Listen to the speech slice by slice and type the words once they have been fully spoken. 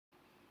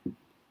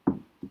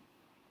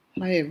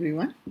Hi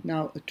everyone.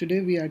 Now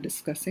today we are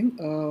discussing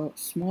a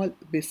small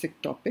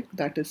basic topic,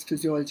 that is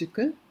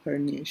physiological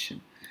herniation.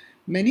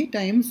 Many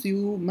times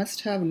you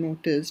must have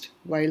noticed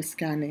while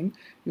scanning,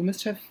 you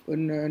must have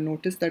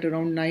noticed that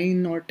around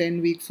 9 or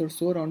 10 weeks or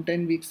so, around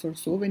 10 weeks or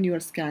so when you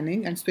are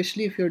scanning, and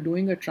especially if you're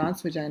doing a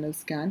transvaginal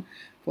scan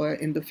for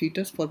in the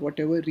fetus for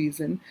whatever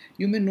reason,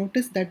 you may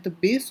notice that the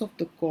base of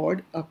the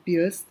cord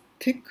appears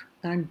thick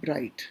and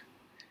bright,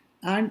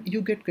 and you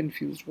get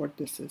confused what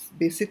this is.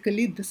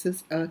 Basically, this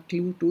is a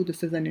clue to,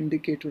 this is an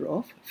indicator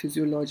of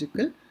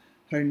physiological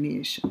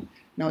herniation.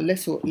 Now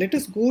let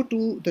us go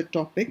to the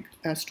topic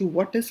as to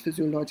what is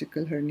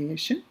physiological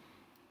herniation.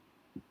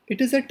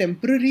 It is a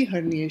temporary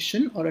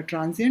herniation or a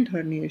transient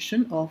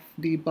herniation of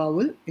the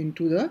bowel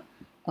into the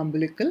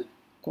umbilical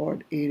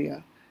cord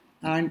area,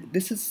 and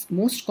this is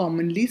most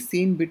commonly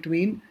seen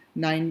between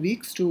 9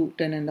 weeks to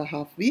 10 and a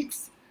half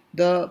weeks.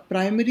 The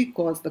primary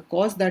cause, the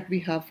cause that we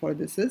have for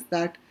this is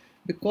that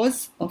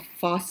because of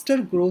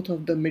faster growth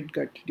of the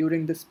midgut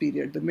during this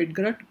period, the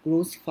midgut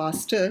grows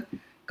faster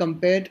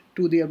compared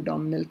to the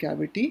abdominal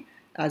cavity.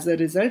 As a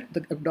result,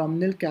 the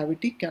abdominal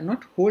cavity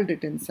cannot hold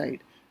it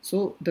inside,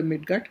 so the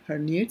midgut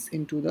herniates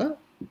into the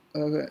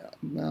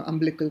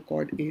umbilical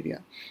cord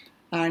area.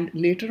 And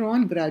later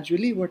on,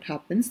 gradually what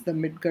happens, the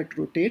midgut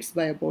rotates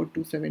by about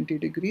 270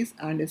 degrees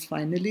and is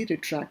finally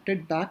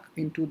retracted back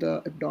into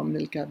the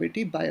abdominal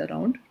cavity by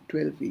around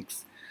 12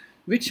 weeks,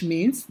 which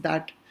means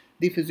that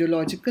the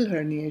physiological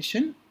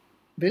herniation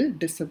will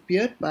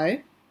disappear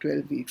by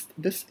 12 weeks.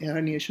 This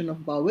herniation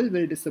of bowel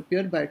will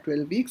disappear by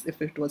 12 weeks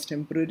if it was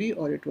temporary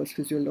or it was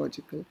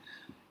physiological.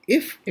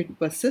 If it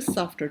persists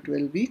after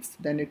 12 weeks,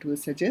 then it will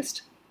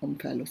suggest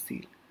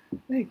omphalocele.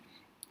 Right.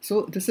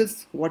 So this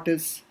is what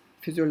is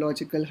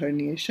physiological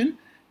herniation.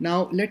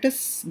 Now let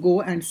us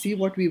go and see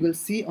what we will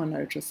see on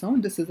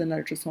ultrasound. This is an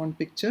ultrasound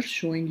picture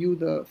showing you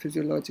the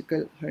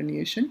physiological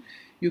herniation.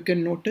 You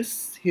can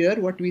notice here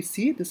what we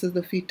see. This is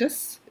the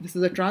fetus. This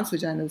is a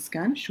transvaginal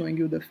scan showing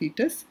you the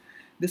fetus.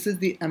 This is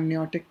the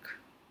amniotic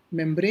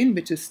membrane,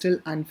 which is still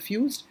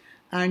unfused,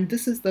 and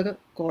this is the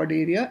cord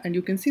area, and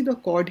you can see the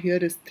cord here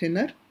is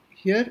thinner.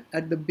 Here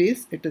at the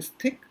base it is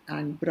thick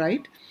and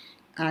bright,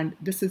 and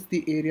this is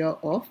the area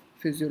of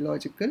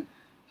physiological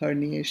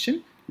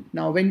herniation.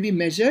 Now when we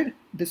measured,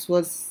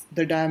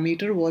 the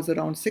diameter was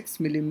around 6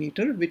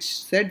 millimeter, which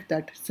said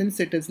that since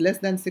it is less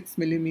than 6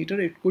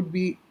 millimeter, it could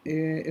be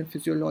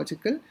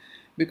physiological,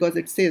 because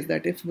it says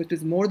that if it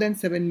is more than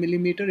 7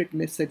 millimeter, it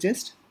may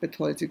suggest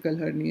pathological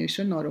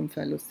herniation or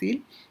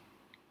omphalocele.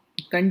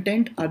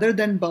 Content other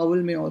than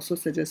bowel may also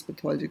suggest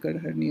pathological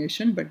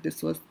herniation, but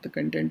the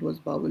content was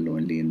bowel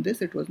only in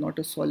this. It was not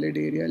a solid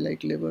area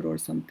like liver or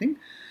something.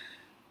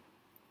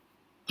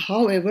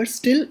 However,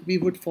 still we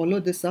would follow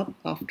this up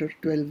after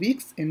 12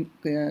 weeks in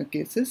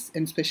cases,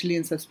 and especially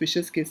in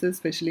suspicious cases,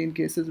 especially in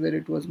cases where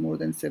it was more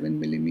than 7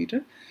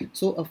 millimeter.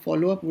 So a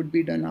follow-up would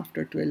be done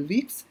after 12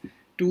 weeks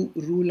to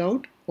rule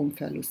out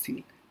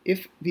omphalocele.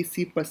 If we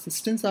see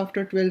persistence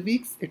after 12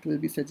 weeks, it will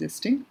be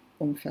suggesting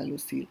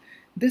omphalocele.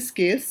 This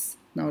case,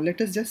 now let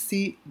us just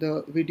see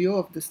the video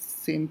of this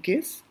same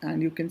case,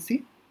 and you can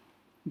see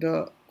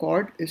the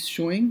cord is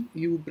showing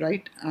you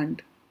bright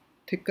and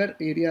thicker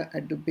area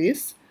at the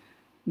base.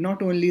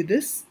 Not only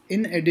this,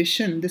 in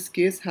addition, this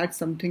case had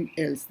something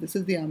else. This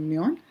is the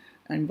amnion,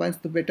 and once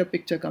the better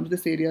picture comes,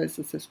 this area is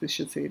a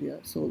suspicious area.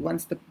 So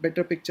once the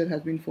better picture has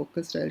been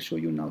focused, I'll show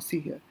you now. See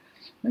here.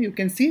 Now you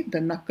can see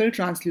the knuckle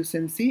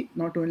translucency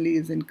not only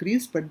is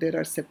increased, but there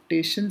are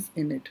septations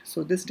in it.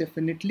 So this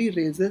definitely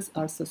raises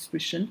our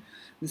suspicion.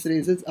 This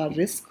raises our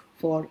risk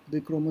for the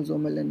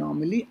chromosomal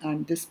anomaly,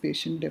 and this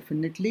patient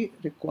definitely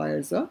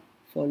requires a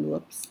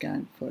follow-up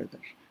scan further.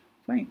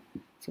 Fine.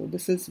 So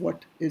this is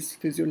what is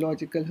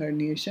physiological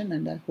herniation,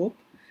 and I hope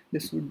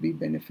this would be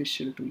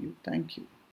beneficial to you. Thank you.